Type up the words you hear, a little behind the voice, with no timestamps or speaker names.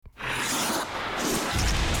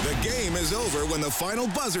game is over when the final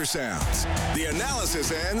buzzer sounds. The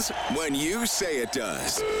analysis ends when you say it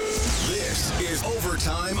does. This is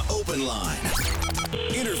Overtime Open Line.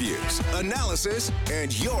 Interviews, analysis,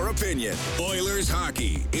 and your opinion. Oilers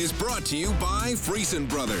hockey is brought to you by Friesen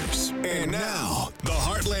Brothers. And now, the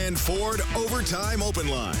Heartland Ford Overtime Open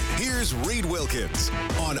Line. Here's Reed Wilkins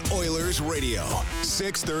on Oilers Radio,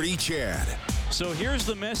 630 CHED. So here's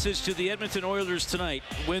the message to the Edmonton Oilers tonight.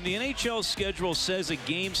 When the NHL schedule says a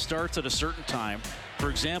game starts at a certain time, for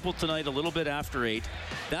example, tonight a little bit after 8,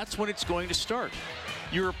 that's when it's going to start.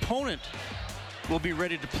 Your opponent will be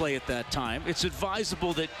ready to play at that time. It's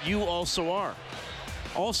advisable that you also are.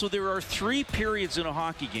 Also, there are 3 periods in a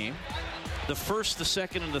hockey game. The first, the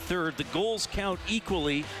second, and the third. The goals count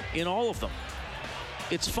equally in all of them.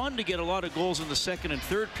 It's fun to get a lot of goals in the second and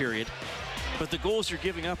third period, but the goals you're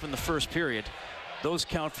giving up in the first period, those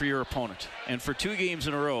count for your opponent. And for 2 games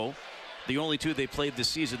in a row, the only 2 they played this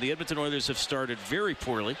season, the Edmonton Oilers have started very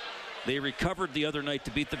poorly. They recovered the other night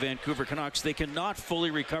to beat the Vancouver Canucks. They cannot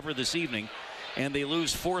fully recover this evening, and they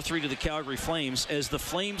lose 4-3 to the Calgary Flames as the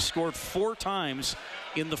Flames scored 4 times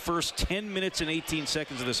in the first 10 minutes and 18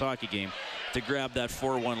 seconds of this hockey game to grab that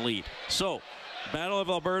 4-1 lead. So, Battle of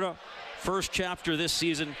Alberta, first chapter this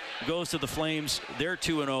season goes to the Flames. They're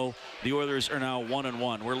 2-0. The Oilers are now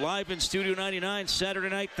 1-1. We're live in Studio 99 Saturday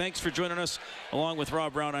night. Thanks for joining us. Along with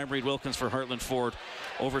Rob Brown, I'm Reed Wilkins for Heartland Ford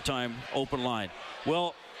Overtime Open Line.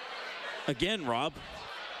 Well, again, Rob,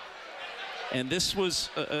 and this was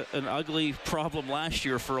an ugly problem last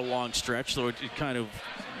year for a long stretch, though it kind of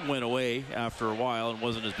went away after a while and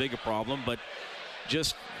wasn't as big a problem, but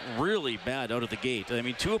just really bad out of the gate. I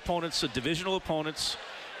mean, 2 opponents, divisional opponents,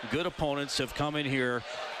 good opponents, have come in here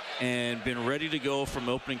and been ready to go from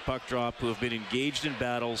opening puck drop, who have been engaged in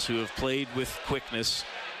battles, who have played with quickness.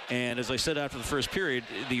 And as I said after the first period,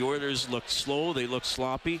 the Oilers looked slow, they looked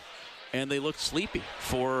sloppy, and they looked sleepy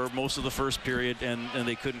for most of the first period, and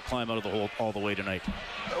they couldn't climb out of the hole all the way tonight.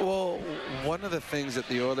 Well, one of the things that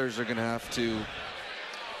the Oilers are going to have to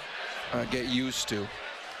get used to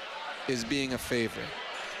is being a favorite.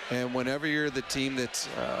 And whenever you're the team that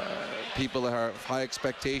people have high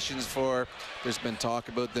expectations for, there's been talk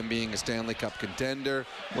about them being a Stanley Cup contender,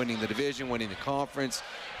 winning the division, winning the conference.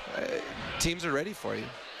 Teams are ready for you.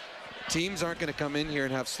 Teams aren't going to come in here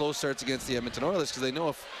and have slow starts against the Edmonton Oilers because they know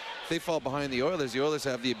if they fall behind the Oilers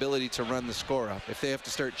have the ability to run the score up. If they have to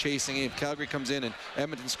start chasing, if Calgary comes in and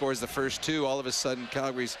Edmonton scores the first 2, all of a sudden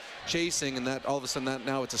Calgary's chasing, and that all of a sudden that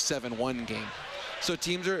now it's a 7-1 game. So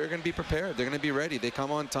teams are going to be prepared. They're going to be ready. They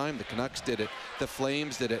come on time. The Canucks did it. The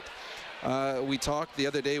Flames did it. We talked the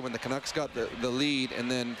other day when the Canucks got the lead and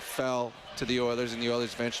then fell to the Oilers, and the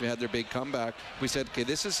Oilers eventually had their big comeback. We said, okay,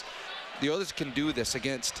 the Oilers can do this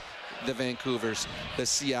against the Vancouvers, the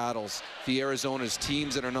Seattles, the Arizonas,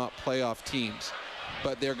 teams that are not playoff teams.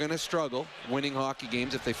 But they're going to struggle winning hockey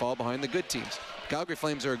games if they fall behind the good teams. Calgary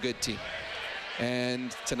Flames are a good team.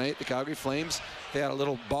 And tonight, the Calgary Flames, they had a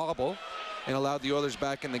little bobble and allowed the Oilers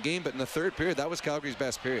back in the game. But in the third period, that was Calgary's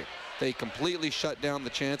best period. They completely shut down the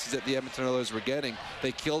chances that the Edmonton Oilers were getting.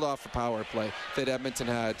 They killed off the power play that Edmonton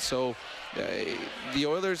had. So the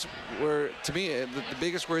Oilers were, to me, the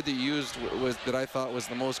biggest word they used was that I thought was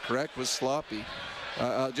the most correct was sloppy.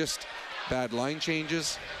 Just bad line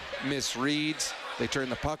changes, misreads. They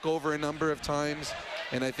turned the puck over a number of times.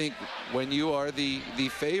 And I think when you are the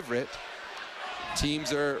favorite,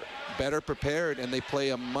 teams are better prepared and they play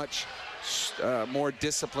a much more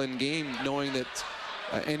disciplined game, knowing that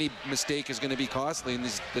any mistake is going to be costly. And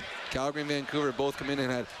the Calgary and Vancouver both come in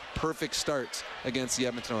and had perfect starts against the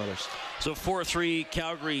Edmonton Oilers. So 4-3,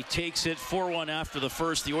 Calgary takes it. 4-1 after the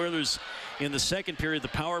first. The Oilers in the second period, the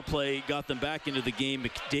power play got them back into the game.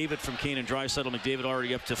 McDavid from Kane and Draisaitl. McDavid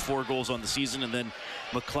already up to 4 goals on the season, and then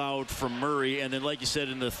McLeod from Murray. And then, like you said,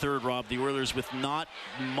 in the third, Rob, the Oilers with not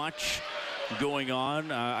much going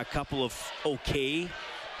on, a couple of okay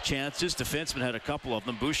chances. Defensemen had a couple of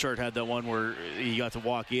them. Bouchard had that one where he got to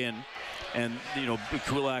walk in, and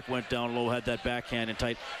Kulak went down low, had that backhand in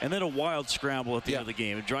tight, and then a wild scramble at the end of the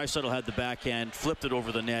game. And Draisaitl had the backhand, flipped it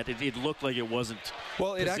over the net. It looked like it wasn't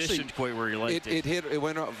positioned quite where he liked it. It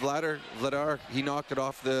went off. Vladar, he knocked it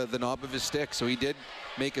off the knob of his stick, so he did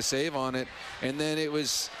make a save on it. And then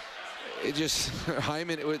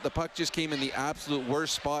Hyman, the puck just came in the absolute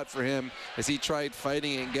worst spot for him as he tried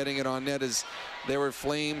fighting it and getting it on net, as there were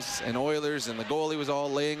Flames and Oilers and the goalie was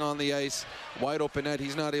all laying on the ice, wide open net.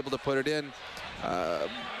 He's not able to put it in.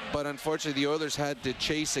 But unfortunately, the Oilers had to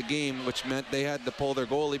chase a game, which meant they had to pull their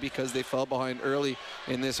goalie because they fell behind early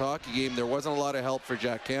in this hockey game. There wasn't a lot of help for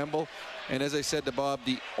Jack Campbell. And as I said to Bob,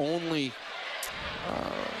 the only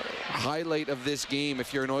highlight of this game,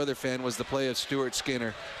 if you're an Oilers fan, was the play of Stuart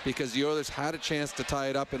Skinner, because the Oilers had a chance to tie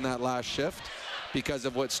it up in that last shift because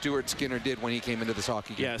of what Stuart Skinner did when he came into this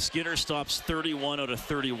hockey game. Yeah, Skinner stops 31 out of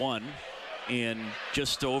 31 in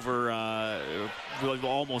just over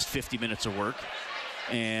almost 50 minutes of work.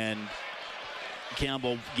 And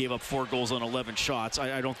Campbell gave up 4 goals on 11 shots.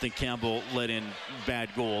 I don't think Campbell let in bad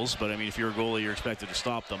goals, but I mean, if you're a goalie, you're expected to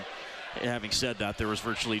stop them. Having said that, there was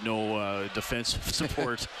virtually no defensive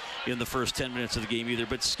support in the first 10 minutes of the game either.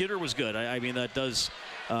 But Skinner was good. I mean, that does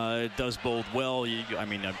bode well. I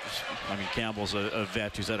mean, Campbell's a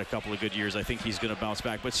vet who's had a couple of good years. I think he's going to bounce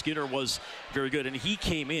back. But Skinner was very good, and he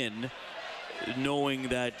came in knowing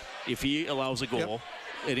that if he allows a goal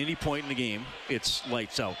at any point in the game, it's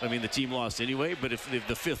lights out. I mean, the team lost anyway, but if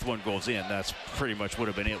the 5th one goes in, that's pretty much would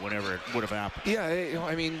have been it whenever it would have happened. Yeah,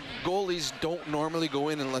 I mean, goalies don't normally go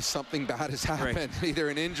in unless something bad has happened, right. Either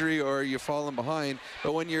an injury or you're falling behind.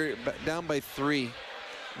 But when you're down by 3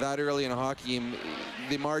 that early in a hockey game,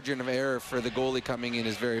 the margin of error for the goalie coming in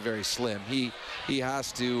is very, very slim. He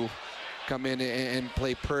has to come in and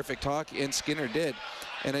play perfect hockey, and Skinner did.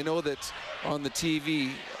 And I know that on the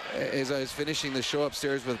TV, as I was finishing the show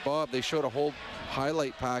upstairs with Bob, they showed a whole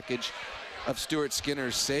highlight package of Stuart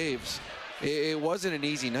Skinner's saves. It wasn't an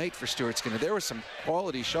easy night for Stuart Skinner. There were some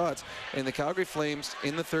quality shots, and the Calgary Flames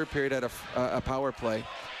in the 3rd period had a power play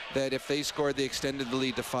that if they scored, they extended the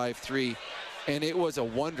lead to 5-3, and it was a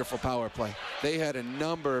wonderful power play. They had a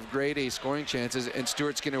number of grade A scoring chances, and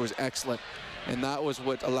Stuart Skinner was excellent, and that was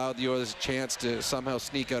what allowed the Oilers a chance to somehow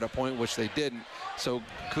sneak out a point, which they didn't. So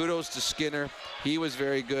kudos to Skinner. He was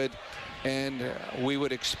very good, and we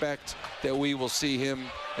would expect that we will see him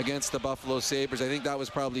against the Buffalo Sabres. I think that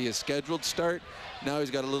was probably his scheduled start. Now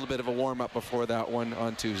he's got a little bit of a warm-up before that one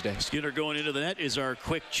on Tuesday. Skinner going into the net is our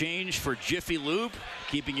quick change for Jiffy Lube,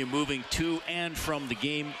 keeping you moving to and from the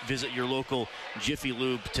game. Visit your local Jiffy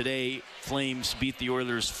Lube today. Flames beat the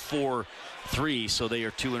Oilers 4-3, so they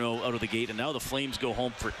are 2-0 out of the gate. And now the Flames go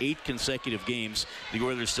home for 8 consecutive games. The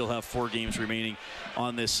Oilers still have 4 games remaining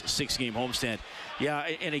on this 6-game homestand. Yeah,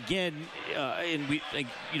 and again,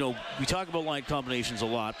 we talk about line combinations a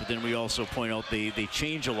lot, but then we also point out they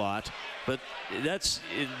change a lot. But that's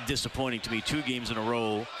disappointing to me. 2 games in a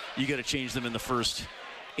row, you got to change them in the first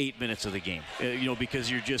 8 minutes of the game, because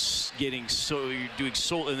you're just getting you're doing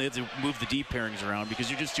so, and they have to move the deep pairings around because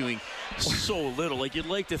you're just doing so little. Like, you'd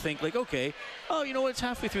like to think, like, okay, you know what, it's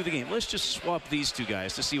halfway through the game, let's just swap these 2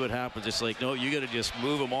 guys to see what happens. It's like, no, you got to just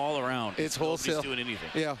move them all around. It's wholesale. Nobody's doing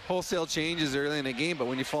anything. Yeah, wholesale changes early in the game, but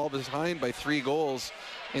when you fall behind by 3 goals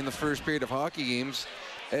in the first period of hockey games,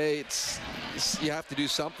 you have to do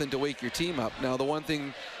something to wake your team up. Now,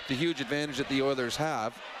 the huge advantage that the Oilers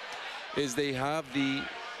have is they have the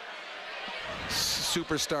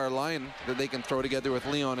superstar line that they can throw together with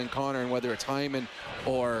Leon and Connor, and whether it's Hyman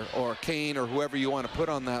or Kane or whoever you want to put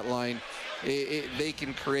on that line, they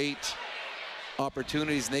can create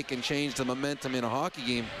opportunities and they can change the momentum in a hockey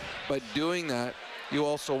game. But doing that, you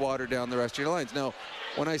also water down the rest of your lines. Now,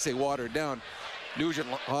 when I say watered down, Nugent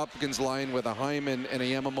Hopkins line with a Hyman and a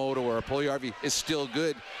Yamamoto or a Puljujarvi is still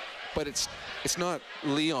good, but it's not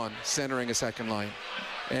Leon centering a second line.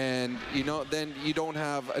 And, then you don't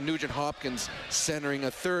have a Nugent Hopkins centering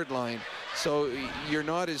a third line. So you're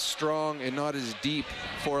not as strong and not as deep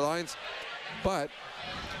 4 lines. But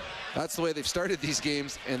that's the way they've started these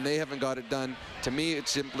games, and they haven't got it done. To me,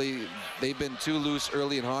 it's simply they've been too loose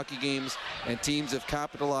early in hockey games, and teams have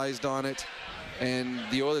capitalized on it. And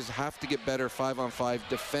the Oilers have to get better 5-on-5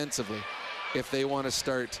 defensively if they want to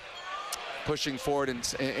start pushing forward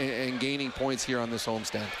and gaining points here on this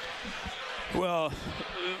homestand. Well,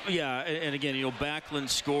 yeah, and again, Backlund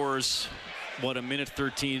scores, a minute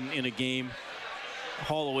 13 in a game.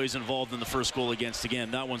 Holloway's involved in the first goal against.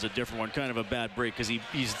 Again, that one's a different one, kind of a bad break because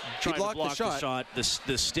he's trying to block the shot.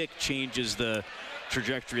 The stick changes the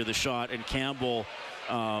trajectory of the shot, and Campbell,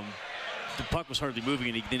 the puck was hardly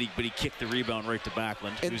moving, but he kicked the rebound right to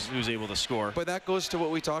Backlund, who's able to score. But that goes to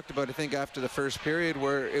what we talked about, I think, after the first period,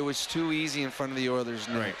 where it was too easy in front of the Oilers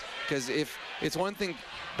net. Right. Because if it's one thing,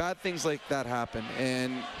 bad things like that happen,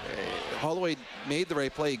 and Holloway made the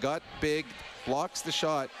right play, got big, blocks the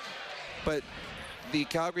shot, but the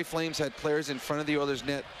Calgary Flames had players in front of the Oilers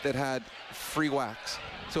net that had free whacks.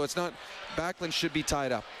 So it's not, Backlund should be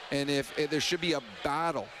tied up, and if there should be a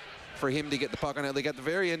battle for him to get the puck on it. Like at the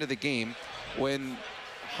very end of the game, when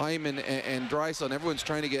Hyman and Draisaitl and everyone's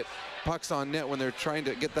trying to get pucks on net when they're trying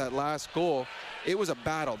to get that last goal, it was a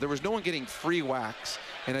battle. There was no one getting free whacks.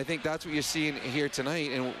 And I think that's what you're seeing here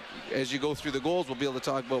tonight. And as you go through the goals, we'll be able to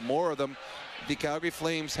talk about more of them. the Calgary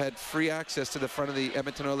Flames had free access to the front of the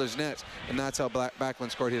Edmonton Oilers net, and that's how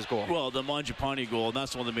Backlund scored his goal. Well, the Mangiapane goal, and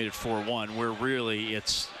that's the one that made it 4-1, where really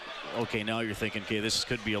it's, okay, now you're thinking, okay, this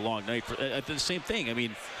could be a long night. The same thing. I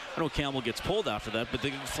mean, I know Campbell gets pulled after that, but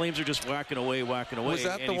the Flames are just whacking away. Was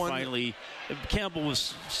that and the he one? Finally, Campbell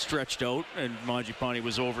was stretched out, and Mangiapane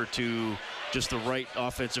was over to just the right,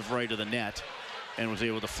 offensive right of the net, and was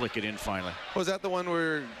able to flick it in finally. Was that the one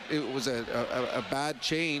where it was a bad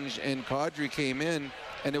change, and Kadri came in,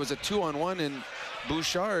 and it was a 2-on-1, and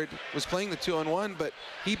Bouchard was playing the 2-on-1, but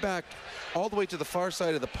he backed all the way to the far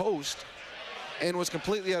side of the post and was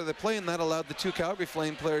completely out of the play, and that allowed the two Calgary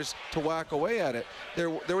Flame players to whack away at it. There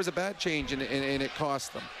was a bad change, and it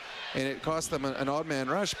cost them. And it cost them an odd man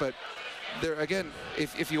rush, but there again,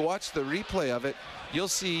 if you watch the replay of it, you'll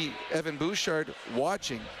see Evan Bouchard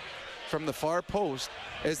watching from the far post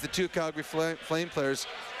as the two Calgary Flame players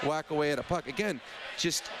whack away at a puck. Again,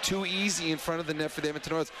 just too easy in front of the net for the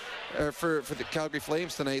Edmonton Oilers, for the Calgary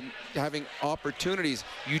Flames tonight, having opportunities.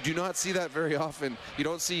 You do not see that very often. You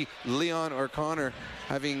don't see Leon or Connor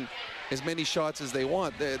having as many shots as they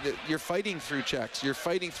want. You're fighting through checks. You're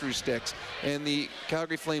fighting through sticks. And the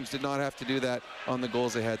Calgary Flames did not have to do that on the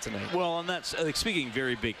goals they had tonight. Well, and that's, speaking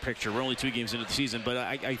very big picture, we're only 2 games into the season, but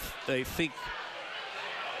I think,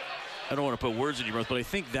 I don't want to put words in your mouth, but I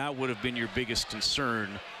think that would have been your biggest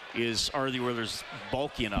concern, is are the Oilers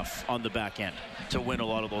bulky enough on the back end to win a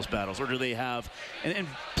lot of those battles? Or do they have, and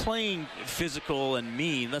playing physical and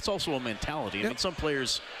mean, that's also a mentality. Yep. I mean, some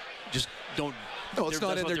players just don't, no, it's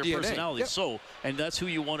not in their DNA. Personality. Yep. So, and that's who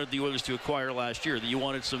you wanted the Oilers to acquire last year. That you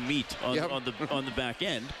wanted some meat on the back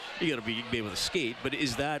end. You got to be able to skate. But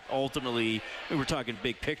is that ultimately? I mean, we're talking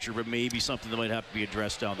big picture, but maybe something that might have to be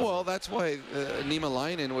addressed down the road. Well, that's why Nima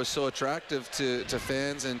Leinen was so attractive to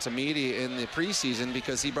fans and to media in the preseason,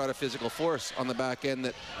 because he brought a physical force on the back end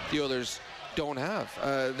that the Oilers don't have.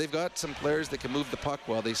 They've got some players that can move the puck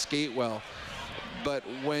well. They skate well. But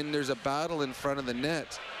when there's a battle in front of the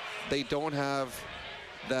net, they don't have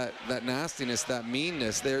that nastiness, that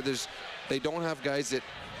meanness. They don't have guys that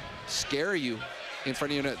scare you in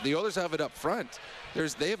front of you. The Oilers have it up front.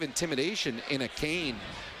 They have intimidation in a Kane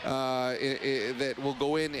that will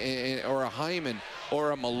go in, or a Hyman,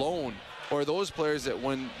 or a Malone, or those players that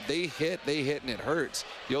when they hit and it hurts.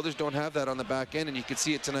 The Oilers don't have that on the back end, and you can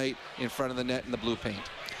see it tonight in front of the net in the blue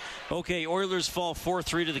paint. Okay, Oilers fall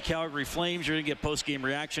 4-3 to the Calgary Flames. You're going to get post-game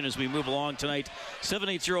reaction as we move along tonight.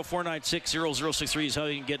 780-496-0063 is how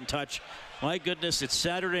you can get in touch. My goodness, it's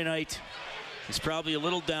Saturday night. He's probably a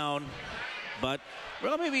little down, but,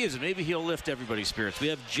 well, maybe he isn't. Maybe he'll lift everybody's spirits. We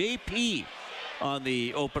have JP on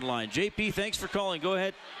the open line. JP, thanks for calling. Go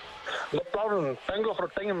ahead. No problem. Thank you for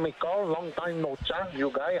taking my call. Long time no chat. You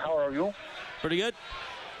guys, how are you? Pretty good.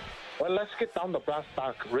 Well, let's get down the brass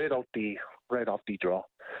tack right off the draw.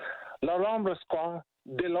 Laurent Brascois,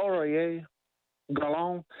 Delorier,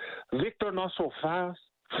 Galland, Victor Not So Fast,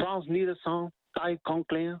 Franz Niederson, Ty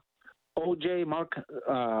Conklin, OJ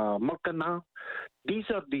Markkanen. These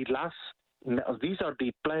are the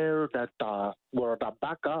players that were the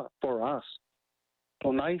backup for us.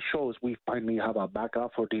 Tonight shows we finally have a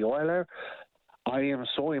backup for the Oilers. I am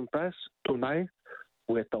so impressed tonight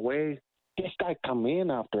with the way this guy come in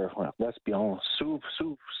after, well, let's be honest, Soup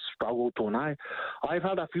struggled tonight. I've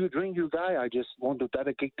had a few drinks, you guys. I just want to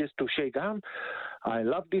dedicate this to Shea Gunn. I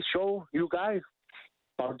love this show, you guys.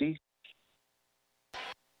 Party.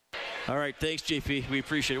 All right, thanks, JP. We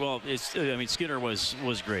appreciate it. Well, Skinner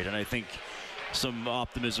was great, and I think some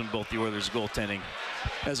optimism both the Oilers' goaltending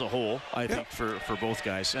as a whole, I think, for both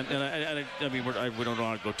guys. And I mean, we don't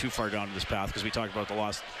want to go too far down this path because we talked about the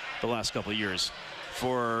last couple of years.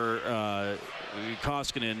 For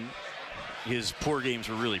Koskinen, his poor games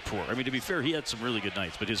were really poor. I mean, to be fair, he had some really good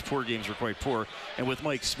nights, but his poor games were quite poor. And with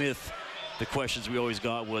Mike Smith, the questions we always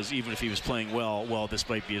got was, even if he was playing well, this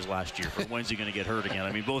might be his last year. But when's he going to get hurt again?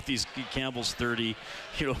 I mean, both these, Campbell's 30,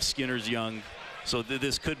 Skinner's young. So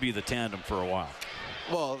this could be the tandem for a while.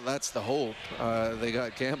 Well, that's the hope. They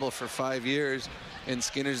got Campbell for 5 years, and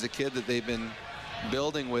Skinner's the kid that they've been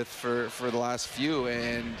building with for the last few,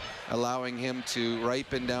 and allowing him to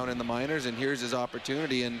ripen down in the minors, and here's his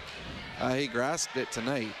opportunity, and he grasped it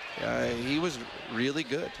tonight. He was really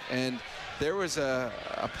good, and there was a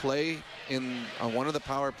play on one of the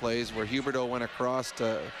power plays where Huberdeau went across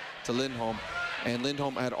to Lindholm, and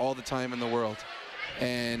Lindholm had all the time in the world,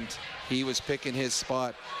 and he was picking his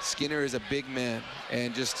spot. Skinner is a big man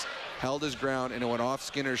and just held his ground, and it went off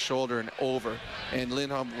Skinner's shoulder and over, and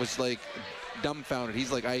Lindholm was like dumbfounded.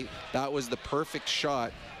 He's like, that was the perfect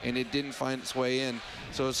shot, and it didn't find its way in.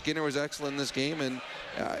 So Skinner was excellent in this game, and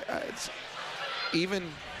even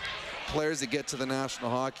players that get to the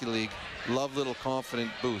National Hockey League love little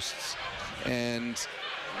confident boosts. And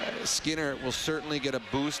Skinner will certainly get a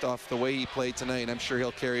boost off the way he played tonight, and I'm sure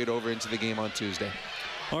he'll carry it over into the game on Tuesday.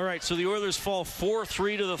 All right, so the Oilers fall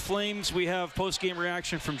 4-3 to the Flames. We have post-game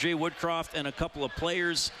reaction from Jay Woodcroft and a couple of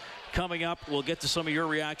players coming up. We'll get to some of your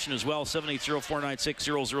reaction as well.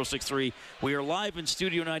 780-496-0063. We are live in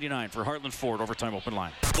Studio 99 for Heartland Ford Overtime Open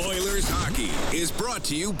Line. Oilers Hockey is brought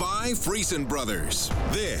to you by Friesen Brothers.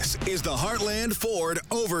 This is the Heartland Ford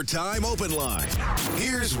Overtime Open Line.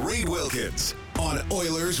 Here's Reed Wilkins on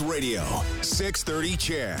Oilers Radio, 630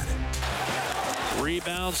 CHED.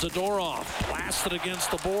 Rebounds Zadorov, blasted against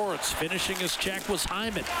the boards. Finishing his check was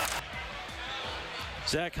Hyman.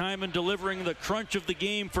 Zach Hyman delivering the crunch of the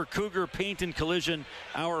game for Cougar Paint and Collision.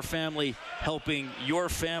 Our family helping your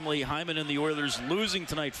family. Hyman and the Oilers losing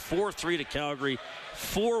tonight 4-3 to Calgary.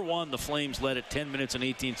 4-1, the Flames led it 10 minutes and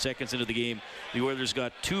 18 seconds into the game. The Oilers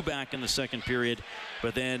got 2 back in the second period,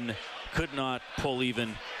 but then could not pull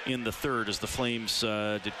even in the third, as the Flames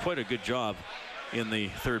did quite a good job in the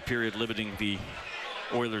third period, limiting the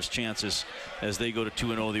Oilers' chances as they go to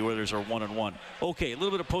 2-0. The Oilers are 1-1. Okay, a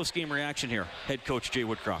little bit of post-game reaction here. Head coach Jay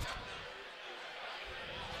Woodcroft.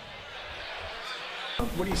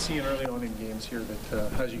 What are you seeing early on in games here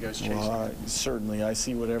that has you guys chasing? Certainly, I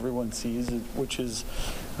see what everyone sees, which is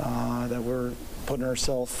that we're putting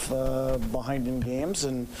ourselves behind in games,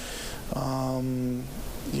 and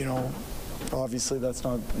obviously that's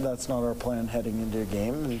not our plan heading into a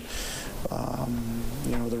game. And,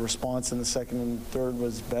 the response in the second and third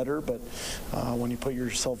was better, but when you put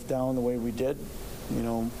yourself down the way we did,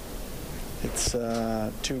 it's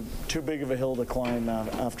too big of a hill to climb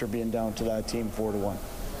after being down to that team 4-1.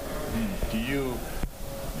 Do you,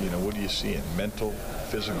 what do you see in mental,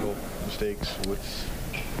 physical mistakes?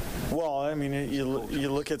 Well, I mean, you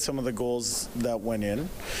look at some of the goals that went in.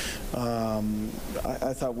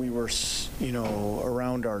 I thought we were,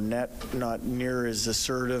 around our net, not near as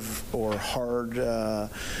assertive or hard the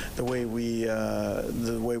way we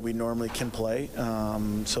normally can play.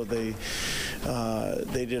 So they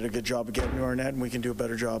did a good job of getting to our net, and we can do a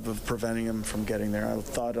better job of preventing them from getting there. I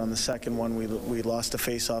thought on the second one we lost a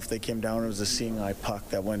face-off. They came down. It was a seeing eye puck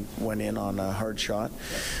that went in on a hard shot.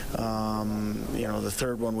 The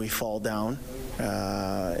third one we fall down.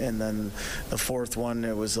 And then the fourth one,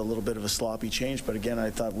 it was a little bit of a sloppy change, but again,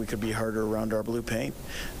 I thought we could be harder around our blue paint.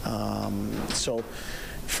 So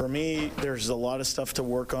for me, there's a lot of stuff to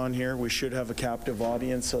work on here. We should have a captive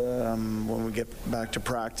audience when we get back to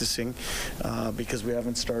practicing because we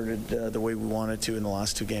haven't started the way we wanted to in the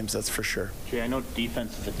last 2 games, that's for sure. Jay, I know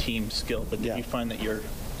defense is a team skill, but did you find that your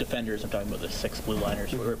defenders, I'm talking about the 6 blue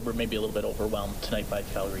liners, were maybe a little bit overwhelmed tonight by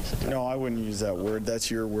Calgary's attack? No, I wouldn't use that word. That's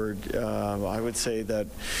your word. I would say that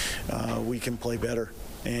we can play better.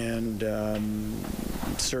 And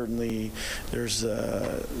certainly there's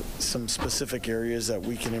some specific areas that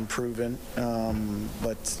we can improve in.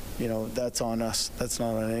 But, that's on us. That's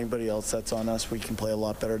not on anybody else. That's on us. We can play a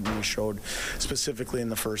lot better than we showed, specifically in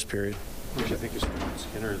the first period. What did you think of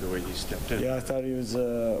Skinner, the way he stepped in? Yeah, I thought he was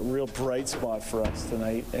a real bright spot for us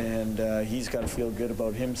tonight, and he's got to feel good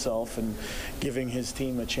about himself and giving his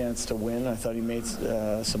team a chance to win. I thought he made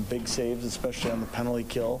some big saves, especially on the penalty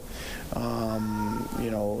kill.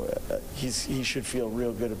 He should feel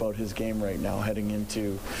real good about his game right now heading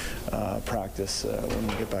into practice when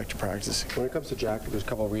we get back to practice. When it comes to Jack, there's a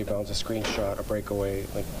couple of rebounds, a screenshot, a breakaway.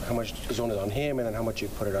 Like, how much zone is on him, and then how much you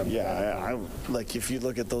put it on? Yeah, like if you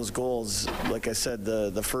look at those goals, like I said,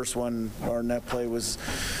 the first one, our net play was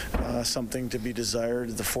something to be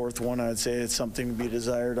desired. The fourth one, I'd say it's something to be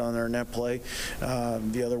desired on our net play.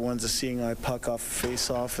 The other one's a seeing eye puck off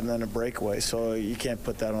face-off and then a breakaway. So you can't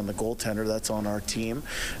put that on the goaltender. That's on our team.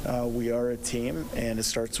 We are a team, and it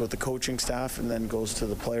starts with the coaching staff and then goes to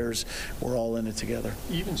the players. We're all in it together.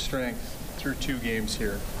 Even strength through 2 games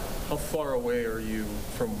here. How far away are you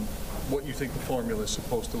from what you think the formula is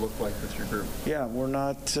supposed to look like with your group? Yeah, we're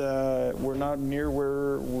not near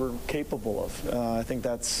where we're capable of. I think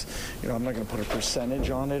that's, I'm not going to put a percentage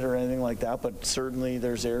on it or anything like that, but certainly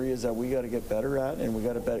there's areas that we got to get better at, and we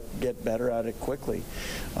got to get better at it quickly.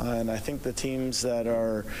 And I think the teams that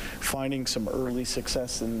are finding some early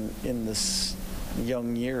success in this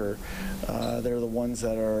young year, they're the ones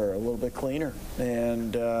that are a little bit cleaner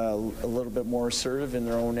and a little bit more assertive in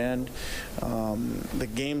their own end. The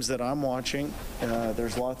games that I'm watching,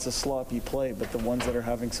 there's lots of sloppy play, but the ones that are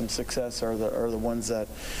having some success are the ones that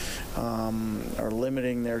are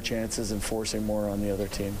limiting their chances and forcing more on the other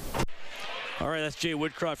team. All right, that's Jay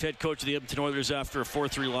Woodcroft, head coach of the Edmonton Oilers after a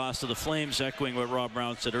 4-3 loss to the Flames, echoing what Rob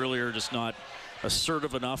Brown said earlier, just not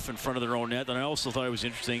assertive enough in front of their own net. And I also thought it was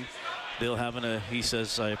interesting, he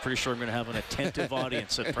says, I'm pretty sure I'm going to have an attentive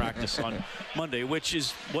audience at practice on Monday, which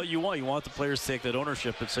is what you want. You want the players to take that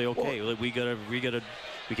ownership and say, okay, we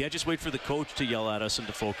can't just wait for the coach to yell at us and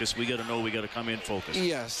to focus. We got to know we got to come in focused.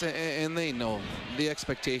 Yes, and they know the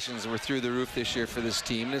expectations were through the roof this year for this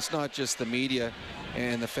team. And it's not just the media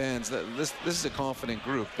and the fans. This is a confident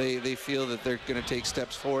group. They feel that they're going to take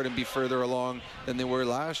steps forward and be further along than they were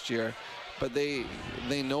last year. But they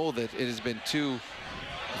know that it has been 2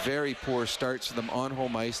 very poor starts for them on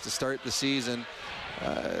home ice to start the season.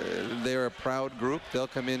 They're a proud group. They'll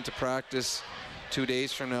come into practice 2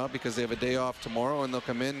 days from now because they have a day off tomorrow, and they'll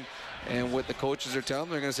come in, and what the coaches are telling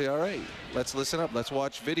them, they're going to say, all right, let's listen up, let's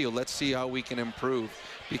watch video, let's see how we can improve.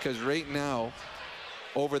 Because right now,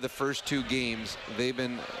 over the first 2 games, they've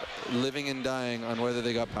been living and dying on whether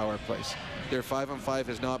they got power plays. Their 5-on-5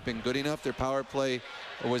 has not been good enough. Their power play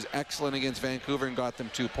was excellent against Vancouver and got them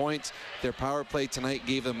 2 points. Their power play tonight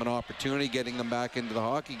gave them an opportunity, getting them back into the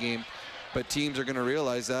hockey game. But teams are going to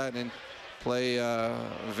realize that and play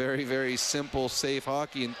very, very simple, safe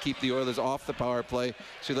hockey and keep the Oilers off the power play.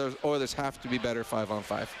 So the Oilers have to be better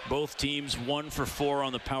 5-on-5. Both teams 1 for 4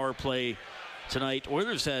 on the power play tonight.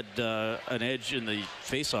 Oilers had an edge in the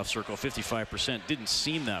face-off circle, 55%. Didn't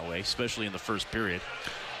seem that way, especially in the first period.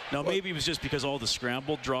 Now, maybe it was just because all the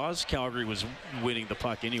scrambled draws, Calgary was winning the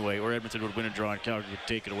puck anyway, or Edmonton would win a draw and Calgary would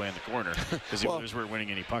take it away in the corner because the Oilers weren't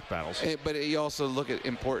winning any puck battles. But you also look at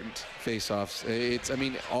important face-offs.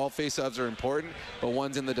 All face-offs are important, but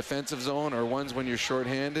ones in the defensive zone or ones when you're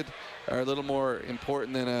shorthanded are a little more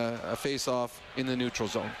important than a face-off in the neutral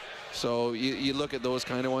zone. So you look at those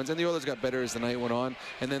kind of ones, and the Oilers got better as the night went on,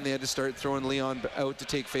 and then they had to start throwing Leon out to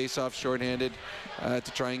take face-offs shorthanded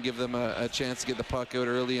to try and give them a chance to get the puck out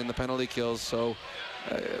early in the penalty kills. So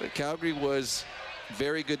Calgary was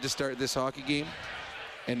very good to start this hockey game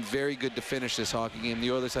and very good to finish this hockey game.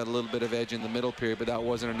 The Oilers had a little bit of edge in the middle period, but that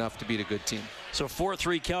wasn't enough to beat a good team. So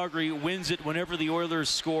 4-3 Calgary wins it whenever the Oilers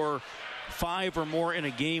score 5 or more in a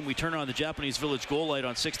game. We turn on the Japanese Village goal light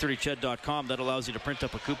on 630ched.com. That allows you to print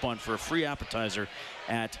up a coupon for a free appetizer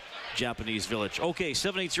at Japanese Village. Okay,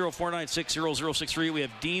 780-496-0063. We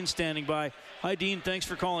have Dean standing by. Hi, Dean. Thanks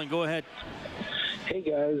for calling. Go ahead. Hey,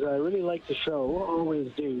 guys. I really like the show. Always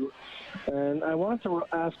do. And I wanted to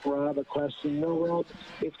ask Rob a question. You know, Rob,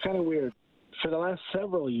 it's kind of weird. For the last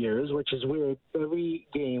several years, which is weird, every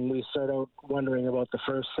game we start out wondering about the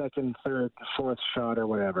first, second, third, fourth shot or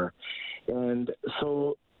whatever. And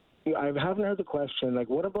so I haven't heard the question, like,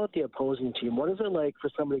 what about the opposing team? What is it like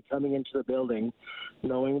for somebody coming into the building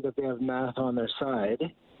knowing that they have math on their side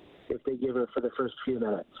if they give it for the first few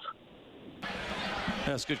minutes?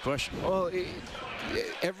 That's a good question. Well,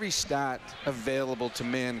 every stat available to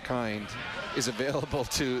mankind is available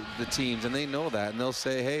to the teams, and they know that, and they'll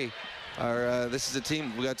say, hey, this is a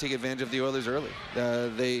team, we got to take advantage of the Oilers early.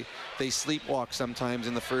 They sleepwalk sometimes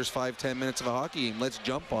in the first 5-10 minutes of a hockey game. Let's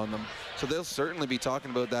jump on them. So they'll certainly be talking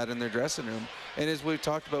about that in their dressing room. And as we've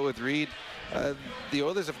talked about with Reed, the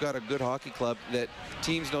Oilers have got a good hockey club that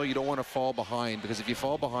teams know you don't want to fall behind, because if you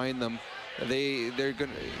fall behind them,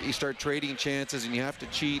 you start trading chances and you have to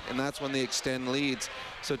cheat, and that's when they extend leads.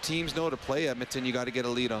 So teams know to play Edmonton, you got to get a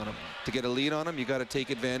lead on them. To get a lead on them, you got to take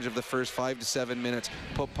advantage of the first 5 to 7 minutes,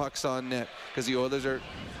 put pucks on net, because the Oilers are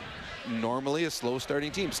normally a slow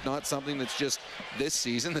starting team. It's not something that's just this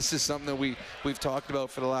season. This is something that we've talked about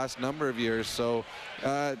for the last number of years. So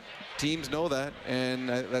teams know that, and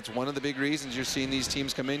that's one of the big reasons you're seeing these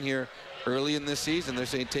teams come in here early in this season. They're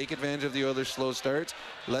saying, take advantage of the Oilers' slow starts.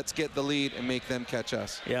 Let's get the lead and make them catch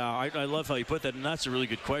us. Yeah, I love how you put that, and that's a really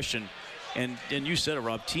good question. And you said it,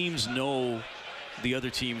 Rob. Teams know the other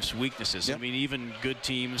team's weaknesses. Yep. I mean, even good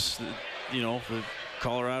teams, you know, the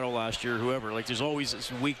Colorado last year, whoever, like, there's always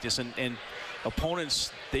this weakness, and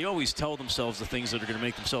opponents, they always tell themselves the things that are going to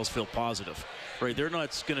make themselves feel positive, right? They're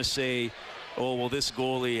not going to say, oh, well, this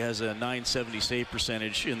goalie has a .970 save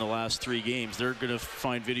percentage in the last 3 games. They're going to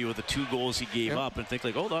find video of the 2 goals he gave up and think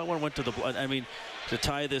like, oh, that one went to the – I mean, to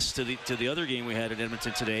tie this to the other game we had in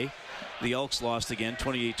Edmonton today, the Elks lost again,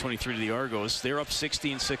 28-23 to the Argos. They're up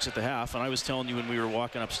 16-6 at the half, and I was telling you when we were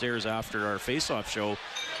walking upstairs after our face-off show,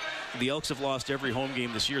 the Elks have lost every home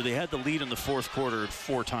game this year. They had the lead in the fourth quarter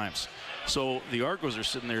 4 times. So the Argos are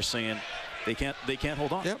sitting there saying – They can't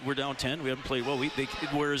hold on. Yep. We're down 10. We haven't played well.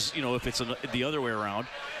 Whereas, you know, if it's the other way around.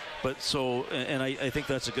 But so, and I think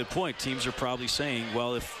that's a good point. Teams are probably saying,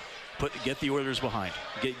 well, get the Oilers behind.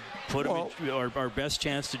 Our best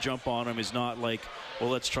chance to jump on them is not like, well,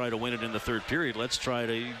 let's try to win it in the third period. Let's try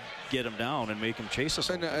to get them down and make them chase us.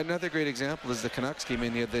 Another great example is the Canucks came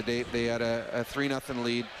in the other day. They had a 3-0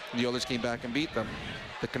 lead. The Oilers came back and beat them.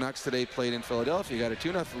 The Canucks today played in Philadelphia, got a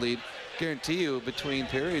 2-0 lead. guarantee you, between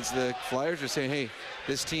periods, the Flyers are saying, hey,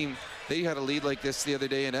 this team, they had a lead like this the other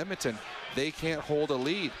day in Edmonton. They can't hold a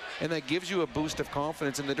lead. And that gives you a boost of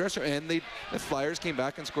confidence in the dresser. And the Flyers came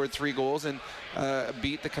back and scored 3 goals and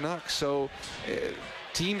beat the Canucks. So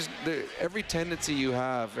teams, every tendency you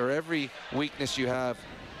have or every weakness you have,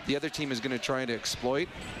 the other team is going to try to exploit.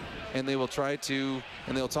 And they will try to,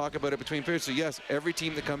 and they'll talk about it between periods. So yes, every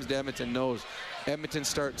team that comes to Edmonton knows Edmonton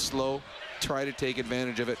starts slow, try to take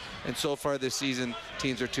advantage of it. And so far this season,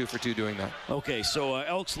 teams are 2 for 2 doing that. Okay, so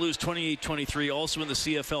Elks lose 28-23. Also in the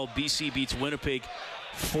CFL, BC beats Winnipeg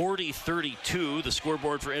 40-32. The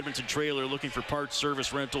scoreboard for Edmonton Trailer. Looking for parts,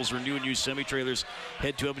 service, rentals, or new and used semi-trailers,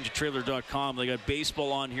 head to EdmontonTrailer.com. They got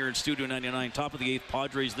baseball on here in Studio 99. Top of the 8th,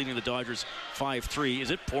 Padres leading the Dodgers 5-3.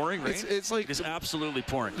 Is it pouring rain? It's absolutely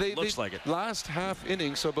pouring. Looks like it. Last half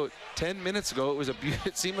inning, so about 10 minutes ago,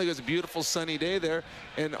 it seemed like it was a beautiful sunny day there,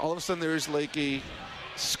 and all of a sudden there's like a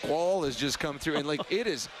squall has just come through, and like it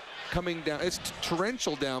is coming down. It's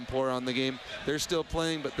torrential downpour on the game. They're still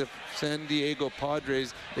playing, but the San Diego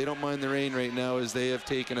Padres, they don't mind the rain right now as they have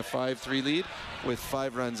taken a 5-3 lead with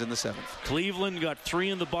 5 runs in the 7th. Cleveland got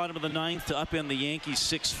 3 in the bottom of the 9th to upend the Yankees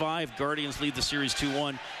 6-5. Guardians lead the series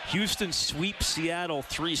 2-1. Houston sweeps Seattle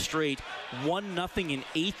 3 straight, 1-0 in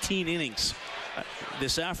 18 innings.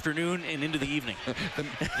 This afternoon and into the evening.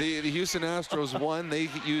 the Houston Astros won. They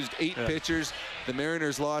used 8 pitchers. The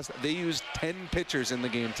Mariners lost. They used 10 pitchers in the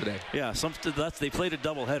game today. Yeah, they played a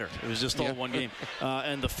doubleheader. It was just all one game.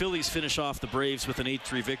 And the Phillies finish off the Braves with an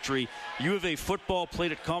 8-3 victory. U of A football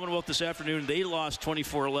played at Commonwealth this afternoon. They lost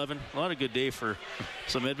 24-11. Not a good day for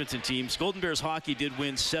some Edmonton teams. Golden Bears hockey did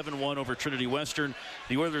win 7-1 over Trinity Western.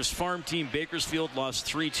 The Oilers farm team Bakersfield lost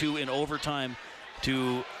 3-2 in overtime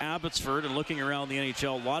to Abbotsford. And looking around the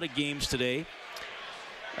NHL, a lot of games today.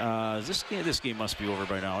 This game must be over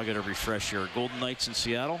by now. I got to refresh here. Golden Knights in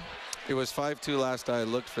Seattle. It was 5-2 last I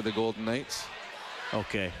looked for the Golden Knights.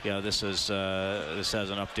 Okay, yeah, this hasn't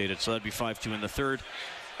updated, so that'd be 5-2 in the third.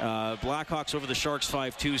 Blackhawks over the Sharks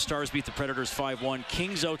 5-2. Stars beat the Predators 5-1.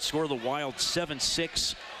 Kings outscore the Wild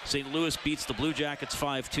 7-6. St. Louis beats the Blue Jackets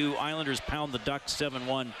 5-2. Islanders pound the Ducks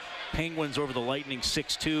 7-1. Penguins over the Lightning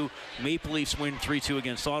 6-2. Maple Leafs win 3-2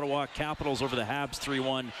 against Ottawa. Capitals over the Habs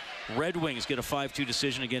 3-1. Red Wings get a 5-2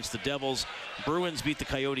 decision against the Devils. Bruins beat the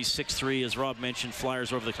Coyotes 6-3. As Rob mentioned,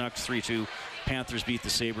 Flyers over the Canucks 3-2. Panthers beat the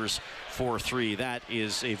Sabres 4-3. That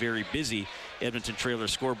is a very busy Edmonton Trailer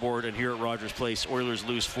scoreboard. And here at Rogers Place, Oilers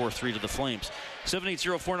lose 4-3 to the Flames.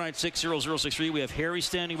 780-496-0063. We have Harry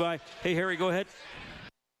standing by. Hey, Harry, go ahead.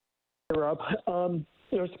 Hey, Rob.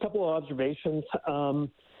 There's a couple of observations.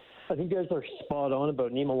 I think you guys are spot on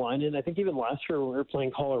about Niemelainen. I think even last year when we were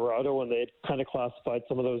playing Colorado and they kind of classified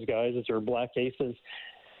some of those guys as their black aces,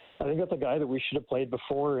 I think that's a guy that we should have played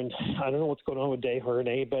before. And I don't know what's going on with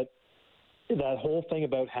Desharnais, but that whole thing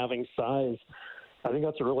about having size, I think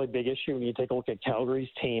that's a really big issue when you take a look at Calgary's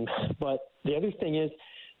team. But the other thing is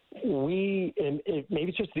maybe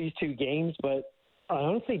it's just these 2 games, but I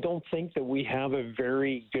honestly don't think that we have a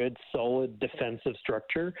very good, solid defensive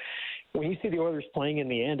structure. When you see the Oilers playing in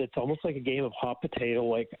the end, it's almost like a game of hot potato.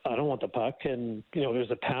 Like, I don't want the puck, and,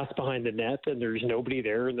 there's a pass behind the net, and there's nobody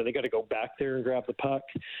there, and then they got to go back there and grab the puck.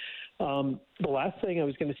 The last thing I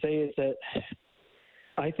was going to say is that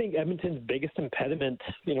I think Edmonton's biggest impediment,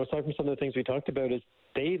 aside from some of the things we talked about, is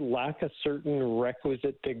they lack a certain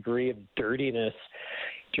requisite degree of dirtiness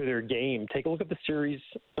to their game. Take a look at the series,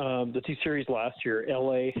 the 2 series last year,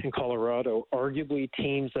 LA and Colorado, arguably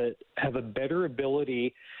teams that have a better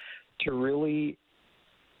ability to really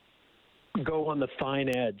go on the fine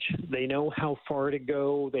edge. They know how far to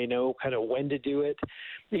go. They know kind of when to do it.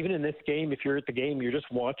 Even in this game, if you're at the game, you're just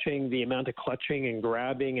watching the amount of clutching and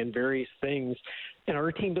grabbing and various things. And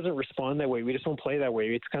our team doesn't respond that way. We just don't play that way.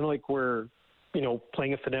 It's kind of like we're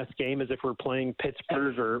playing a finesse game as if we're playing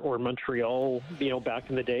Pittsburgh or Montreal, back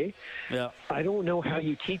in the day. Yeah. I don't know how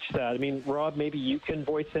you teach that. I mean, Rob, maybe you can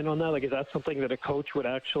voice in on that. Like, is that something that a coach would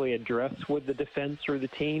actually address with the defense or the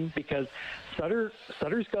team? Because Sutter's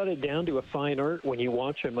got it down to a fine art when you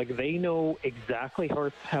watch him. Like, they know exactly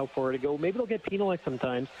how far to go. Maybe they'll get penalized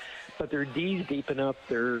sometimes, but their D's deep enough.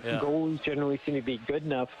 Their goals generally seem to be good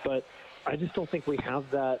enough, but I just don't think we have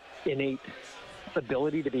that innate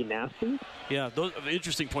ability to be nasty. Yeah, those are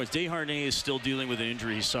interesting points. Desharnais is still dealing with an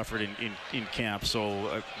injury he suffered in camp,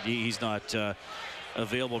 so he's not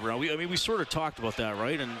available around. We sort of talked about that,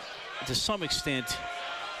 right? And to some extent,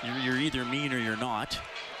 you're either mean or you're not.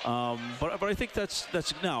 But I think that's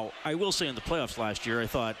now. I will say in the playoffs last year, I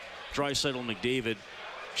thought Draisaitl and McDavid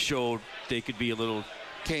showed they could be a little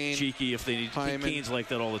Kane, cheeky if they need. Kane's like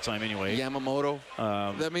that all the time anyway. Yamamoto.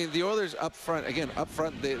 I mean, the Oilers up front,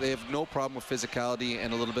 they have no problem with physicality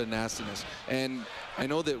and a little bit of nastiness. And I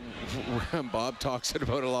know that Bob talks it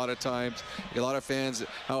about a lot of times. A lot of fans,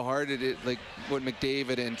 how hard it is, like what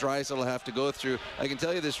McDavid and Draisaitl have to go through. I can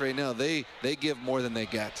tell you this right now, they give more than they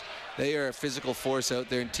get. They are a physical force out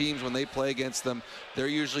there, and teams, when they play against them, they're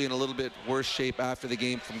usually in a little bit worse shape after the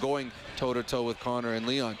game from going toe-to-toe with Connor and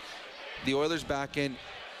Leon. The Oilers' back end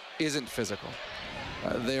isn't physical.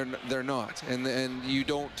 They're not, and you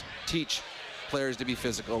don't teach players to be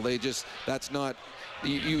physical. That's not.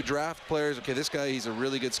 You draft players. Okay, this guy, he's a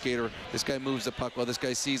really good skater. This guy moves the puck well. This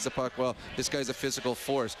guy sees the puck well. This guy's a physical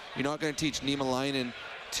force. You're not going to teach Niemelainen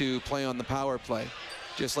to play on the power play,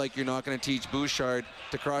 just like you're not going to teach Bouchard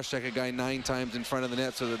to cross-check a guy 9 times in front of the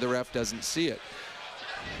net so that the ref doesn't see it.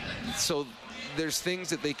 So there's things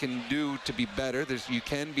that they can do to be better. You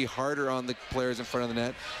can be harder on the players in front of the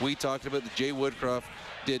net. We talked about that. Jay Woodcroft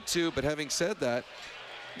did too. But having said that,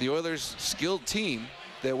 the Oilers' skilled team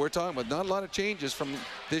that we're talking about, not a lot of changes from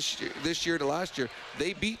this year to last year.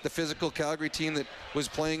 They beat the physical Calgary team that was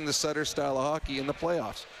playing the Sutter style of hockey in the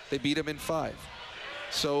playoffs. They beat them in 5.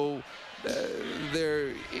 So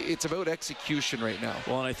it's about execution right now.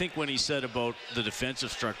 Well, and I think when he said about the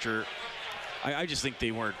defensive structure, I just think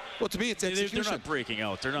they weren't. Well, to me, it's execution. They're not breaking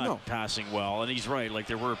out. They're not passing well. And he's right. Like,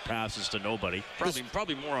 there were passes to nobody.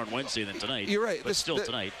 Probably more on Wednesday than tonight. You're right. But still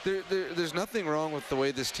tonight. There's nothing wrong with the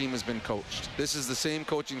way this team has been coached. This is the same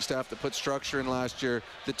coaching staff that put structure in last year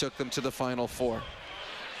that took them to the Final Four.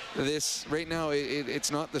 This right now,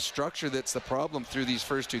 it's not the structure that's the problem through these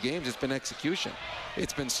first 2 games. It's been execution.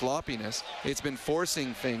 It's been sloppiness. It's been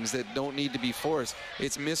forcing things that don't need to be forced.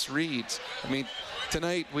 It's misreads. I mean,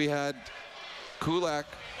 tonight we had Kulak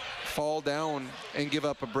fall down and give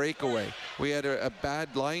up a breakaway. We had a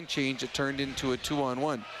bad line change that turned into a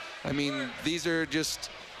 2-on-1. I mean, these are just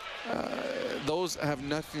those have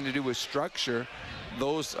nothing to do with structure.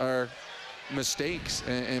 Those are mistakes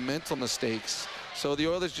and mental mistakes. So the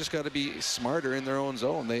Oilers just got to be smarter in their own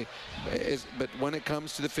zone. But when it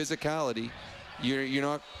comes to the physicality, you're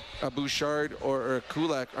not a Bouchard or a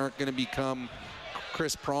Kulak aren't going to become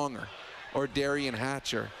Chris Pronger or Darian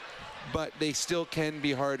Hatcher. But they still can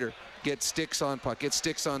be harder. Get sticks on puck, get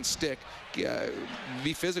sticks on stick,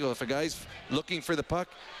 be physical. If a guy's looking for the puck,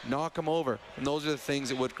 knock him over. And those are the things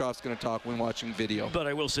that Woodcroft's going to talk when watching video. But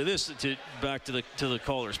I will say this, back to the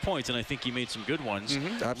caller's point, and I think he made some good ones.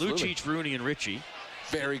 Absolutely. Lucic, Rooney, and Ritchie.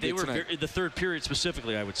 Very good tonight. The third period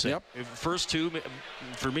specifically, I would say. Yep. First 2,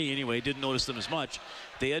 for me anyway, didn't notice them as much.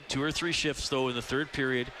 They had 2 or 3 shifts, though, in the third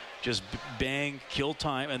period. Just bang, kill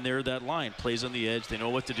time, and they're that line. Plays on the edge. They know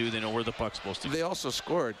what to do. They know where the puck's supposed to go. They also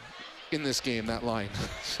scored in this game, that line.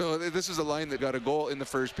 So this is a line that got a goal in the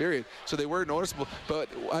first period. So they were noticeable. But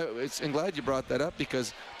I'm glad you brought that up,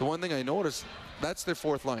 because the one thing I noticed, that's their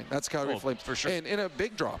 4th line. That's Calgary Flames. For sure. And in a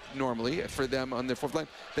big drop, normally, for them on their 4th line,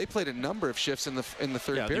 they played a number of shifts in the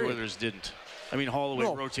third period. Yeah, the Oilers didn't. I mean, Holloway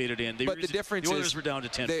rotated in. But the difference the Oilers were down to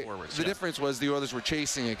 10 forwards. The difference was the Oilers were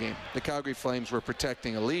chasing a game. The Calgary Flames were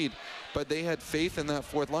protecting a lead, but they had faith in that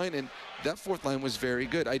 4th line, and that 4th line was very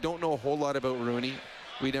good. I don't know a whole lot about Rooney.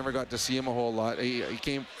 We never got to see him a whole lot. He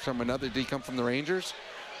came from did he come from the Rangers?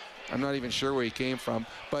 I'm not even sure where he came from,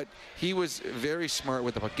 but he was very smart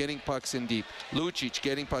with the puck, getting pucks in deep. Lucic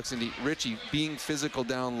getting pucks in deep. Ritchie being physical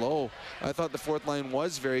down low. I thought the 4th line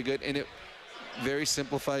was very good, and very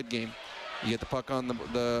simplified game. You get the puck on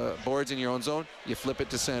the boards in your own zone, you flip it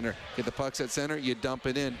to center. Get the pucks at center, you dump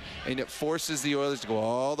it in. And it forces the Oilers to go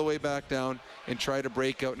all the way back down and try to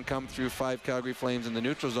break out and come through 5 Calgary Flames in the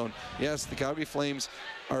neutral zone. Yes, the Calgary Flames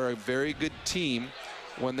are a very good team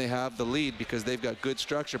when they have the lead, because they've got good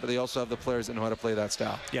structure, but they also have the players that know how to play that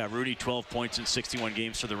style. Yeah, Rooney, 12 points in 61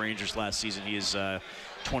 games for the Rangers last season. He is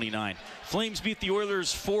 29. Flames beat the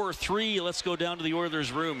Oilers 4-3. Let's go down to the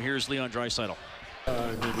Oilers' room. Here's Leon Draisaitl.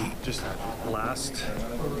 Maybe just last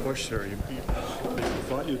push there. You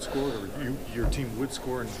thought you'd scored, or your team would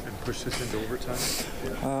score and push this into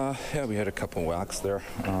overtime? Yeah, we had a couple whacks there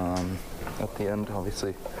at the end.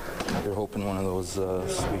 Obviously, you're hoping one of those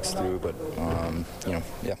squeaks through, but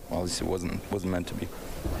obviously it wasn't meant to be.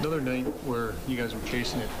 Another night where you guys were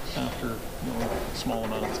chasing it after a small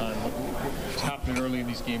amount of time. What's happening early in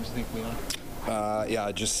these games, you think,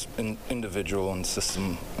 Leon? Just individual and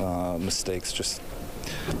system mistakes, just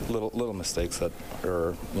little mistakes that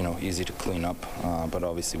are easy to clean up. But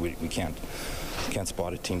obviously we can't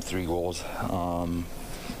spot a team 3 goals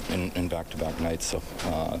in back-to-back nights, so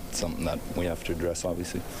it's something that we have to address,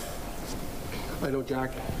 obviously. I know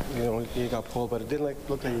Jack, he got pulled, but it didn't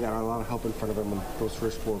look like he got a lot of help in front of him in those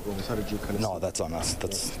first 4 goals. How did you kind of? No, that's on us.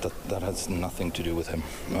 That has nothing to do with him.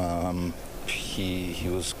 He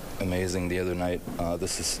was amazing the other night.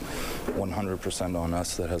 This is 100% on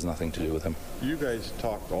us. That has nothing to do with him. You guys